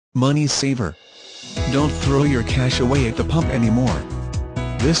Money saver. Don't throw your cash away at the pump anymore.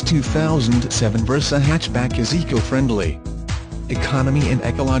 This 2007 Versa Hatchback is eco-friendly, economy and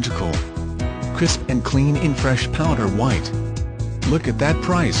ecological. Crisp and clean in fresh powder white. Look at that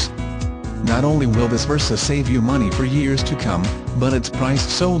price. Not only will this Versa save you money for years to come, but it's priced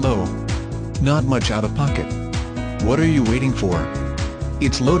so low. Not much out of pocket. What are you waiting for?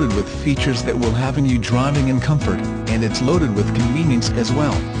 It's loaded with features that will have you driving in comfort, and it's loaded with convenience as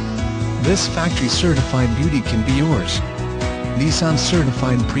well. This factory-certified beauty can be yours. Nissan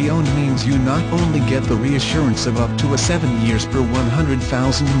Certified Pre-Owned means you not only get the reassurance of up to a 7 years per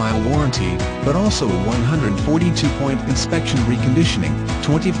 100,000-mile warranty, but also a 142-point inspection reconditioning,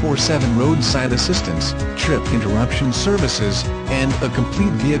 24/7 roadside assistance, trip interruption services, and a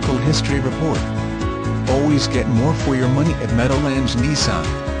complete vehicle history report. Always get more for your money at Meadowlands Nissan.